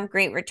can have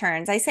great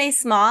returns. I say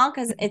small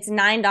because it's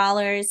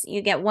 $9.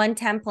 You get one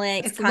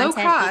template. It's low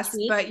cost,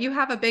 but you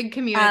have a big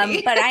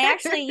community. But I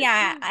actually,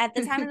 at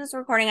the time of this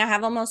recording, I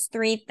have almost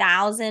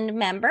 3,000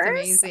 members.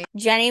 That's amazing.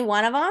 Jenny,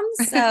 one of them.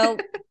 So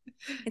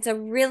it's a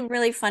really,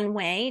 really fun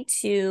way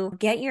to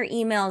get your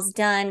emails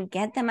done,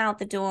 get them out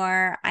the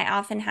door. I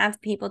often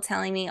have people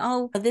telling me,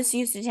 oh, this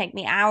used to take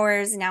me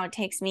hours. Now it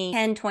takes me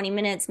 10, 20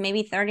 minutes,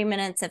 maybe 30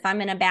 minutes if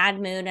I'm in a bad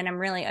mood and I'm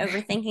really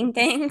overthinking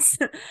things.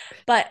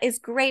 But it's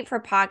great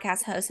for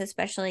podcast hosts,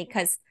 especially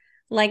because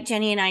like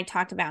Jenny and I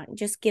talked about,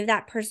 just give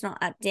that personal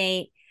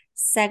update,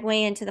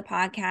 segue into the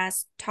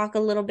podcast, talk a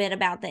little bit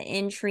about the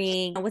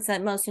intrigue, what's the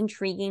most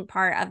intriguing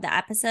part of the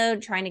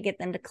episode, trying to get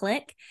them to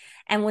click.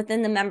 And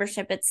within the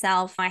membership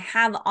itself, I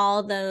have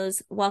all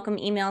those welcome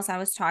emails I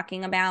was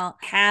talking about,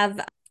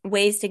 have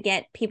ways to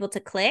get people to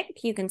click.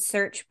 You can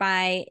search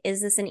by,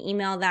 is this an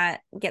email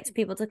that gets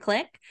people to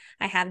click?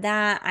 I have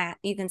that.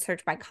 You can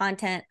search by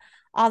content,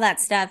 all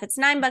that stuff. It's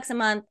 $9 a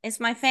month.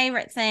 It's my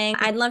favorite thing.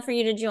 I'd love for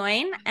you to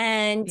join.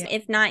 And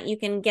if not, you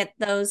can get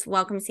those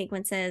welcome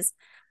sequences,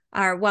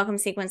 our welcome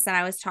sequence that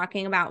I was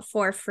talking about,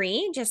 for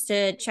free, just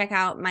to check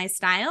out my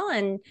style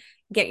and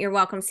get your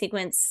welcome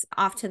sequence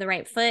off to the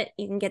right foot.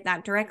 You can get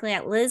that directly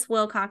at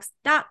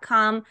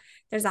lizwilcox.com.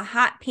 There's a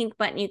hot pink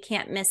button. You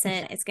can't miss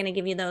it. It's going to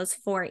give you those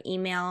 4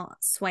 email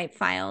swipe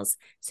files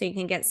so you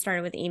can get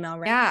started with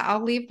email. Yeah,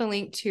 I'll leave the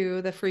link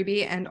to the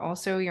freebie and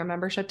also your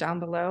membership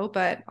down below.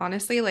 But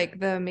honestly, like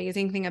the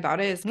amazing thing about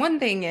it is, one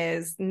thing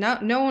is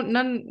none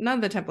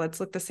of the templates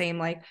look the same.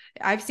 Like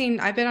I've been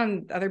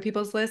on other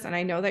people's lists and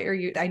I know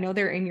that I know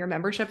they're in your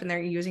membership and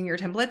they're using your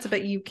templates,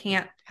 but you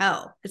can't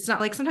tell. It's not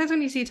like sometimes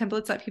when you see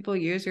templates that people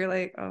use, you're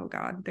like, oh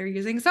God, they're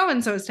using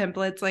so-and-so's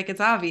templates. Like it's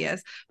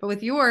obvious. But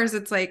with yours,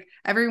 it's like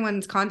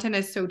everyone's content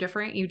is so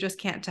different. You just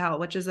can't tell,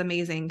 which is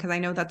amazing. Cause I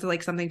know that's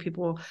like something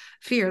people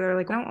fear. They're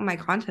like, I don't want my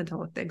content to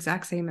look the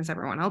exact same as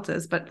everyone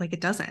else's, but like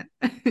it doesn't.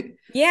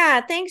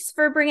 Yeah, thanks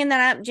for bringing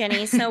that up,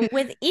 Jenny. So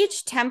with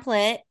each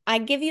template, I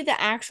give you the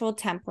actual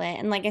template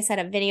and, like I said,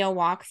 a video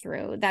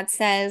walkthrough that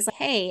says,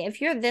 hey,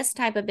 if you're this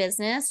type of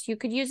business, you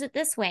could use it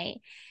this way.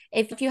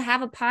 If you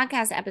have a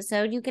podcast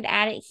episode, you could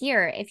add it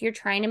here. If you're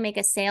trying to make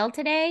a sale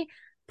today,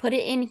 put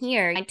it in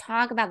here. I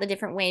talk about the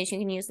different ways you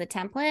can use the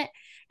template.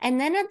 And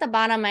then at the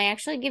bottom, I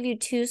actually give you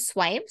 2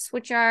 swipes,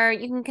 which are,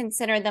 you can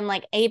consider them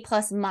like A+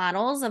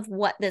 models of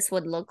what this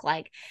would look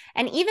like.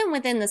 And even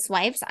within the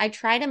swipes, I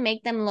try to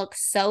make them look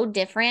so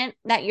different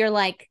that you're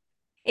like,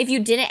 if you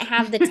didn't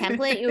have the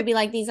template, you would be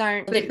like, these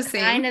aren't They're the the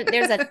kind same. of,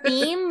 there's a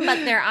theme,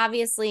 but they're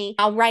obviously,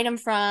 I'll write them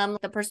from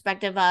the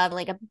perspective of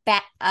like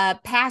a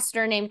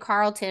pastor named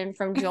Carlton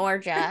from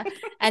Georgia.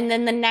 And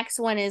then the next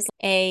one is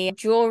a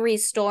jewelry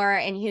store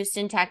in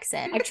Houston,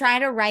 Texas. I try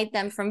to write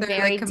them from They're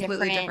very like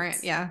completely different,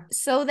 different. Yeah.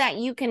 so that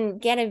you can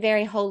get a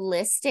very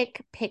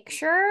holistic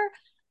picture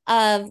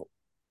of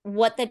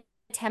what the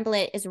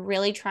template is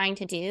really trying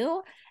to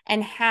do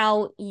and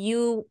how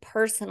you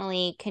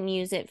personally can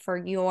use it for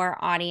your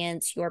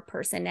audience, your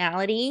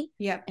personality,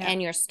 Yep. Yep.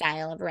 and your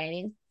style of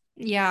writing.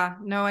 Yeah,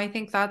 no, I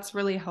think that's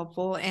really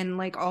helpful. And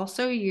like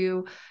also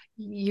you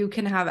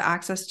can have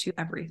access to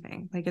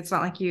everything. Like it's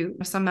not like you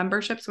some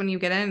memberships when you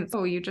get in,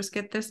 oh, you just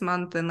get this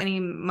month and any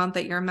month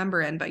that you're a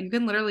member in, but you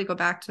can literally go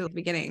back to the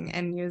beginning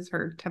and use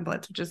her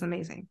templates, which is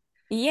amazing.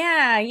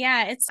 Yeah,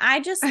 yeah. I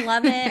just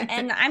love it.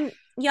 And I'm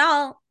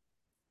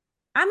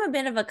a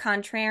bit of a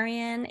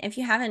contrarian. If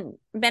you haven't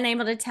been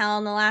able to tell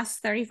in the last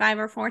 35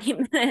 or 40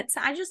 minutes,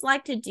 I just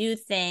like to do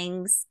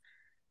things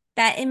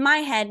that in my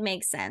head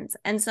makes sense.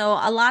 And so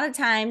a lot of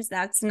times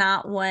that's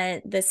not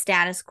what the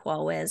status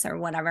quo is or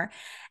whatever.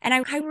 And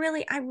I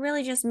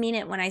really just mean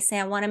it when I say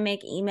I want to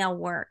make email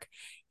work.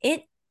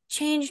 It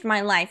changed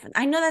my life.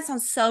 I know that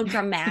sounds so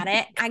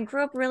dramatic. I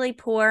grew up really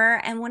poor.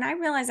 And when I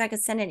realized I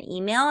could send an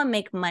email and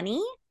make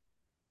money,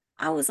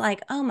 I was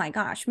like, oh my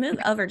gosh, move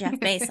over, Jeff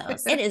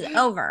Bezos. It is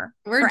over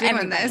We're for doing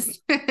everybody. this.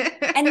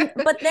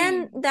 But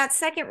then that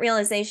second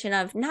realization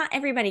of not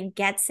everybody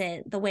gets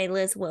it the way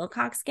Liz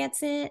Wilcox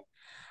gets it.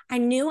 I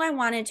knew I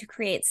wanted to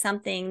create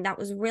something that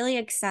was really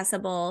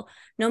accessible,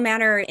 no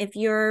matter if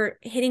you're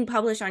hitting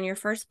publish on your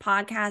first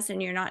podcast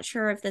and you're not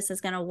sure if this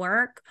is going to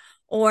work,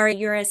 or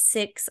you're a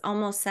 6,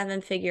 almost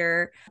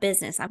 7-figure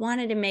business. I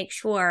wanted to make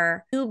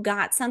sure you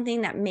got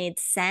something that made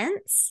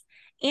sense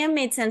and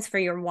made sense for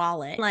your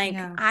wallet. Like,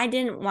 Yeah. I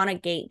didn't want to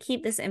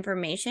gatekeep this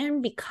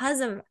information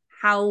because of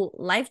how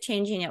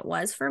life-changing it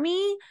was for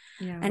me.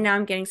 Yeah. And now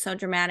I'm getting so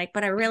dramatic,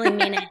 but I really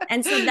mean it.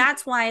 And so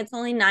that's why it's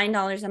only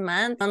 $9 a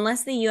month.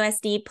 Unless the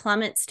USD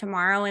plummets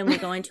tomorrow and we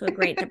go into a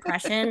Great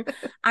Depression,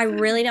 I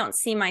really don't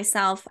see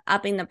myself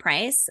upping the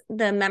price.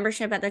 The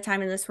membership at the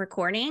time of this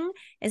recording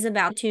is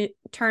about to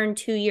turn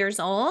 2 years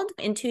old.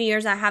 In 2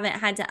 years, I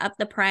haven't had to up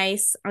the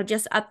price or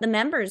just up the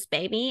members,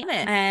 baby.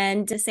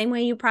 And the same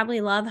way you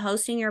probably love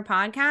hosting your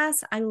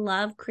podcast, I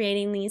love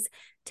creating these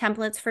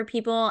templates for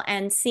people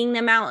and seeing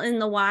them out in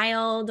the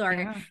wild,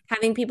 or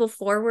having people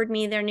forward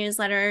me their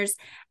newsletters.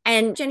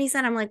 And Jenny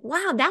said, I'm like,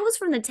 wow, that was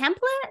from the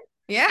template.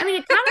 Yeah. I mean,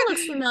 it kind of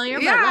looks familiar,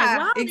 but like,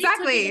 wow,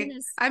 exactly.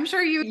 I'm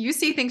sure you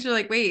see things, you're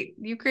like, wait,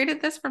 you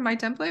created this from my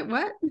template?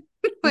 What?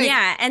 Like,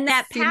 yeah. And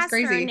that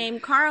pastor crazy.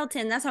 named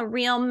Carlton, that's a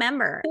real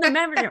member. The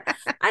member.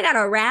 I got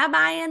a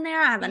rabbi in there.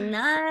 I have a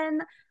nun,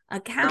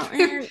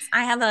 accountants.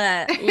 I have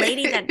a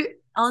lady that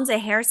owns a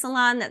hair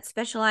salon that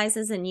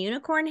specializes in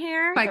unicorn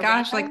hair. My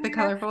gosh, like the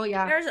colorful,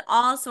 yeah. There's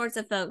all sorts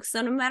of folks.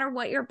 So no matter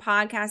what your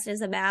podcast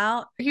is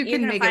about, you're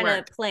going to find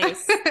a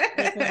place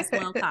with Liz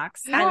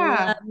Wilcox. Yeah.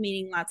 I love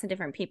meeting lots of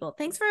different people.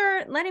 Thanks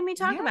for letting me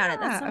talk about it.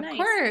 That's so nice. Of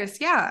course.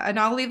 Yeah. And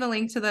I'll leave a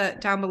link to the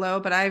down below,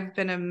 but I've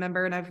been a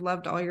member and I've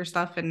loved all your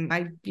stuff, and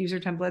I use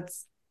your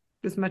templates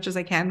as much as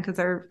I can because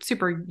they're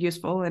super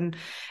useful, and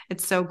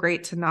it's so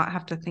great to not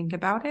have to think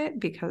about it,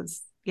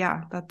 because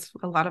yeah, that's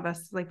a lot of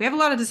us, like we have a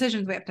lot of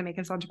decisions we have to make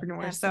as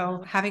entrepreneurs.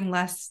 Absolutely. So having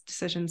less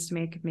decisions to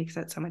make makes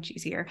it so much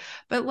easier.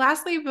 But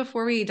lastly,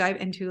 before we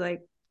dive into like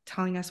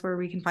telling us where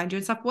we can find you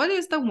and stuff, what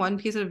is the one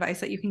piece of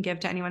advice that you can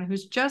give to anyone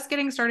who's just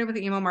getting started with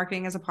email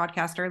marketing as a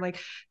podcaster? Like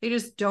they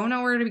just don't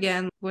know where to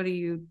begin. What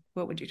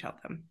would you tell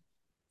them?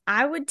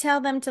 I would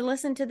tell them to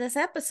listen to this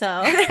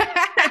episode.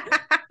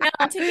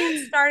 No, to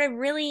get started,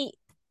 really.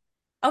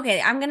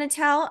 Okay, I'm going to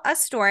tell a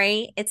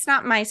story. It's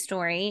not my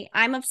story.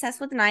 I'm obsessed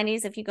with the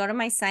 90s. If you go to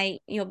my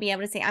site, you'll be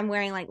able to see I'm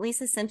wearing like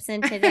Lisa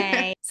Simpson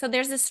today. So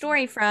there's a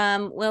story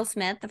from Will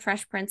Smith, The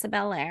Fresh Prince of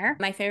Bel-Air,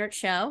 my favorite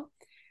show.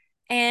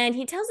 And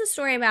he tells a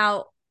story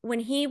about when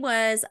he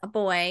was a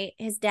boy,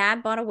 his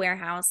dad bought a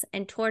warehouse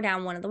and tore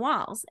down one of the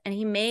walls. And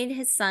he made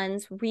his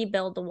sons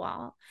rebuild the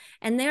wall.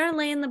 And they're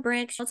laying the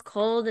bricks. It's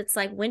cold. It's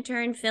like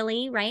winter in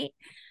Philly, right?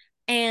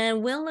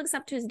 And Will looks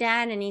up to his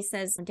dad and he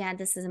says, Dad,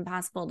 this is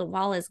impossible. The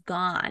wall is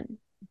gone.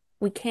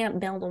 We can't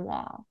build a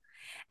wall.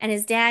 And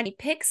his dad, he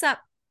picks up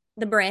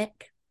the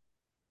brick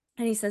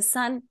and he says,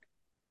 son,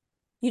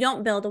 you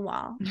don't build a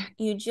wall.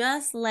 You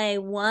just lay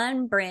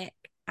one brick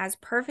as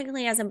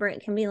perfectly as a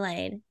brick can be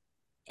laid,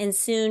 and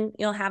soon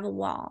you'll have a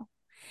wall.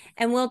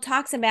 And Will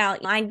talks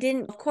about,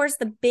 of course,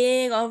 the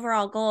big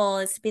overall goal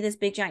is to be this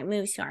big giant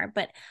movie star,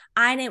 but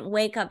I didn't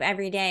wake up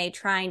every day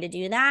trying to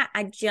do that.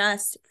 I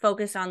just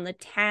focused on the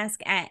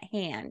task at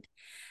hand.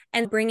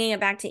 And bringing it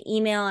back to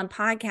email and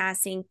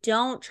podcasting,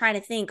 don't try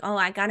to think, oh,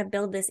 I got to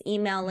build this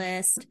email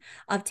list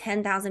of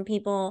 10,000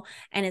 people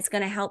and it's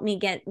going to help me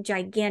get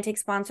gigantic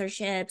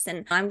sponsorships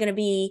and I'm going to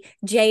be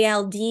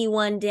JLD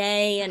one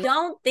day. And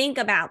don't think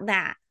about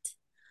that.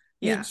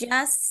 Yeah. You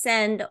just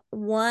send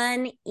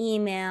one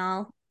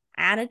email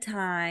at a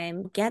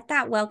time, get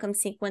that welcome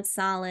sequence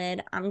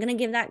solid. I'm going to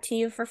give that to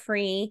you for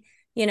free.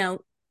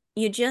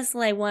 you just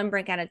lay one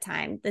brick at a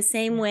time. The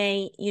same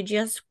way you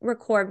just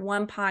record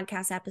one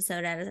podcast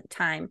episode at a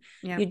time.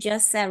 Yeah. You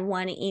just send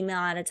one email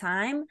at a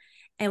time.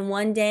 And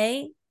one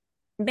day,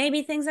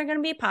 maybe things are going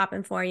to be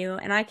popping for you.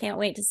 And I can't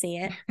wait to see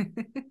it.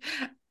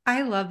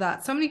 I love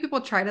that. So many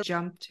people try to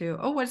jump to,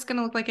 oh, what's going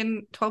to look like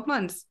in 12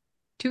 months,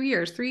 2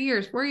 years, 3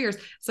 years, 4 years.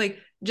 It's like,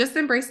 just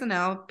embrace the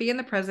now, be in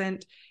the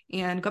present,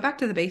 and go back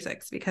to the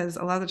basics, because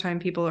a lot of the time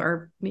people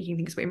are making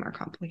things way more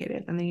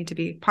complicated than they need to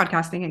be,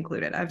 podcasting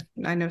included.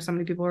 I know so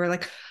many people who are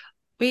like,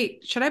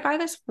 wait, should I buy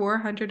this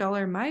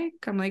 $400 mic?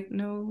 I'm like,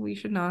 no, you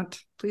should not.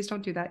 Please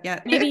don't do that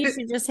yet. Maybe you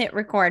should just hit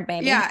record,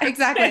 baby. Yeah,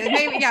 exactly.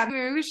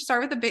 Maybe we should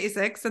start with the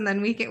basics, and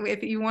then we can,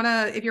 if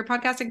you're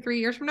podcasting 3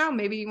 years from now,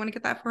 maybe you want to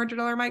get that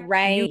 $400 mic,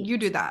 right? You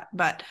do that,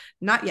 but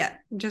not yet.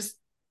 Just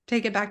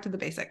take it back to the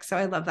basics. So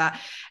I love that.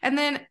 And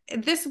then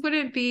this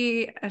wouldn't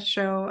be a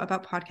show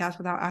about podcasts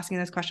without asking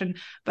this question,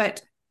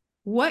 but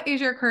what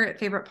is your current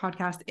favorite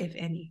podcast, if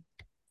any?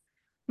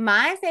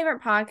 My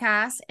favorite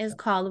podcast is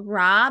called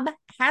Rob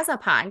Has a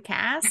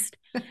Podcast.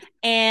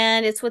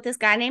 And it's with this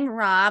guy named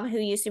Rob, who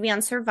used to be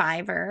on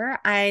Survivor.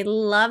 I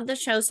love the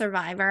show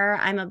Survivor.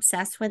 I'm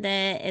obsessed with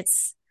it.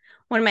 It's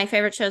one of my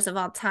favorite shows of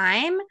all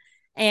time.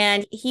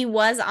 And he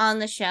was on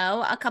the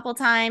show a couple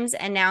times,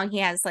 and now he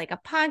has like a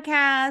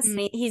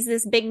podcast. He's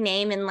this big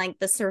name in like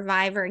the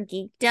Survivor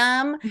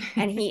geekdom.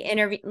 And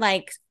he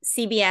like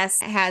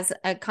CBS has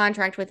a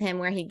contract with him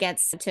where he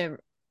gets to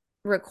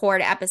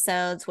record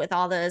episodes with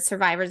all the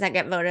survivors that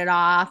get voted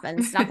off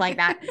and stuff like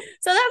that.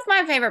 So that's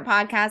my favorite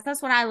podcast.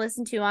 That's what I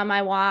listen to on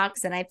my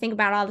walks, and I think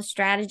about all the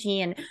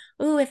strategy and,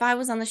 ooh, if I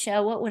was on the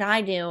show, what would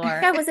I do? Or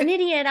I was an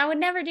idiot, I would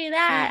never do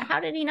that.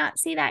 How did he not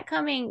see that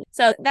coming?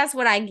 So that's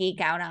what I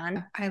geek out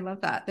on. I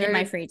love that. In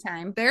my free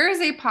time. There is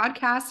a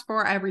podcast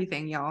for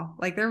everything, y'all.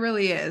 Like, there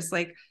really is.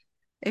 Like,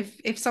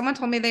 if someone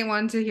told me they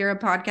wanted to hear a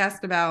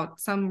podcast about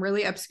some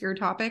really obscure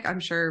topic, I'm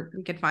sure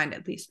we could find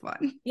at least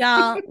one.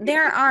 Y'all,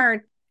 there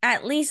are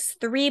at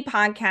least 3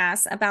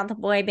 podcasts about the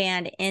boy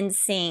band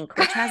NSYNC,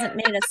 which hasn't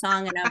made a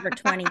song in over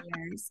 20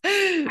 years.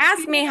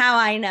 Ask me how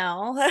I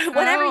know.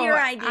 Whatever your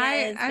idea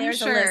is, there's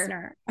sure. A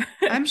listener.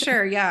 I'm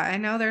sure. Yeah, I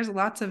know there's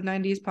lots of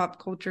 90s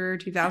pop culture,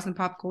 2000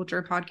 pop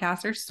culture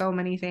podcasts. There's so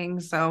many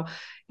things. So,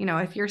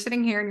 if you're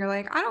sitting here and you're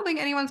like, I don't think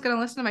anyone's going to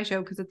listen to my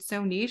show because it's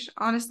so niche,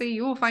 honestly,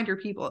 you will find your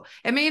people.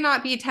 It may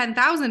not be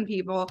 10,000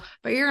 people,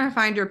 but you're going to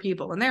find your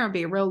people, and they're going to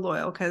be real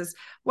loyal. Because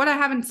what I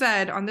haven't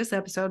said on this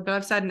episode, but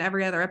I've said in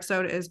every other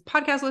episode, is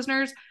podcast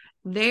listeners,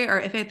 they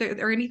are, if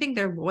they're anything,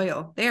 they're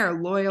loyal. They are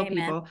loyal Amen.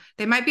 People.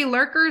 They might be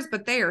lurkers,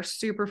 but they are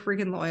super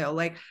freaking loyal.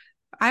 Like,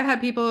 I've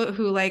had people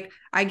who, like,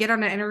 I get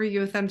on an interview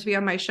with them to be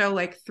on my show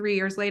like 3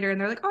 years later,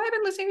 and they're like, oh, I've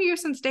been listening to you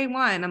since day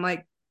one. I'm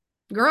like,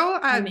 girl,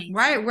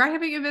 why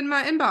haven't you been in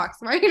my inbox?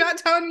 Why are you not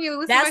telling me to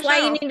listen That's to my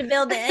show? Why you need to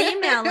build the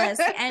email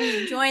list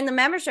and join the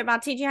membership. I'll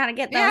teach you how to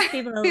get those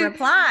people to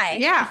reply.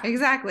 Yeah,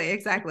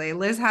 exactly.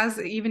 Liz has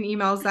even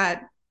emails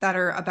that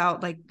are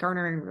about like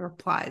garnering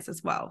replies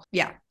as well.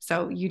 Yeah,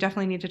 so you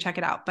definitely need to check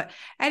it out. But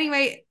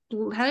anyway,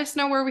 let us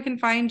know where we can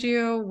find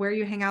you, where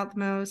you hang out the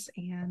most,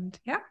 and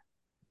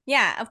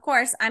Yeah, of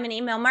course. I'm an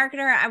email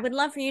marketer. I would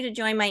love for you to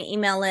join my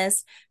email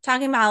list.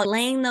 Talking about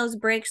laying those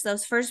bricks,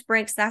 those first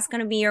bricks, that's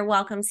going to be your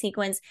welcome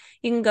sequence.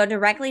 You can go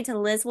directly to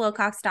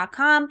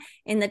lizwilcox.com.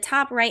 In the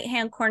top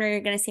right-hand corner, you're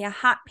going to see a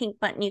hot pink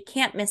button. You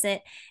can't miss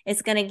it.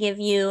 It's going to give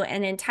you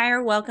an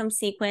entire welcome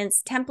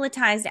sequence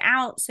templatized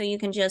out so you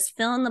can just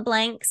fill in the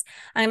blanks.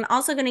 I'm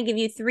also going to give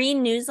you 3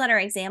 newsletter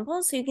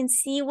examples so you can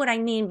see what I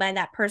mean by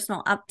that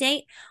personal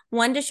update.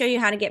 One to show you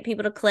how to get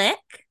people to click.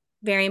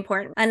 Very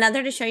important.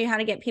 Another to show you how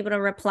to get people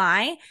to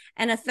reply,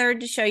 and a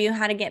third to show you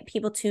how to get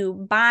people to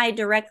buy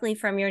directly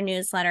from your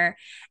newsletter.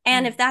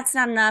 And if that's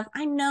not enough,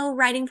 I know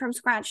writing from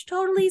scratch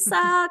totally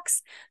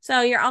sucks.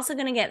 So you're also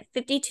going to get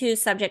 52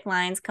 subject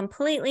lines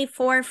completely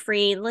for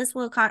free.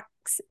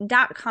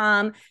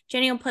 LizWilcox.com.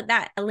 Jenny will put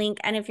that a link.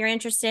 And if you're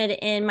interested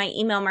in my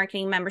email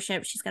marketing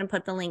membership, she's going to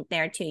put the link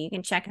there too. You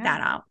can check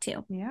that out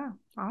too. Yeah.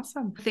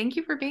 Awesome. Thank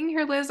you for being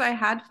here, Liz. I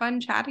had fun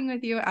chatting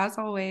with you as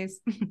always.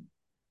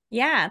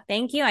 Yeah,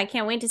 thank you. I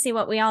can't wait to see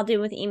what we all do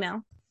with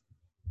email.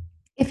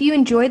 If you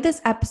enjoyed this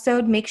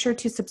episode, make sure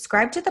to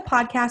subscribe to the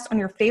podcast on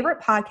your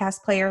favorite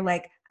podcast player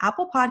like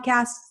Apple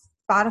Podcasts,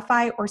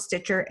 Spotify, or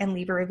Stitcher, and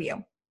leave a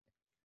review.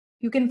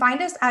 You can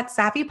find us at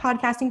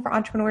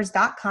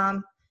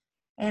savvypodcastingforentrepreneurs.com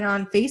and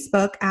on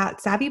Facebook at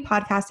Savvy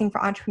Podcasting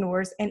for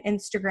Entrepreneurs and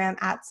Instagram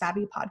at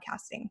Savvy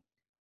Podcasting.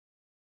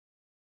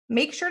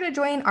 Make sure to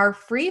join our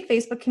free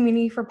Facebook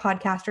community for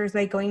podcasters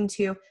by going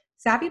to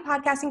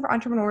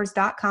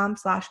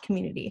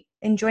savvypodcastingforentrepreneurs.com/community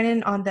and join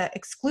in on the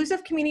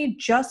exclusive community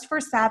just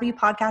for Savvy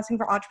Podcasting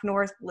for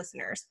Entrepreneurs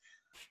listeners.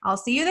 I'll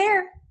see you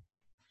there.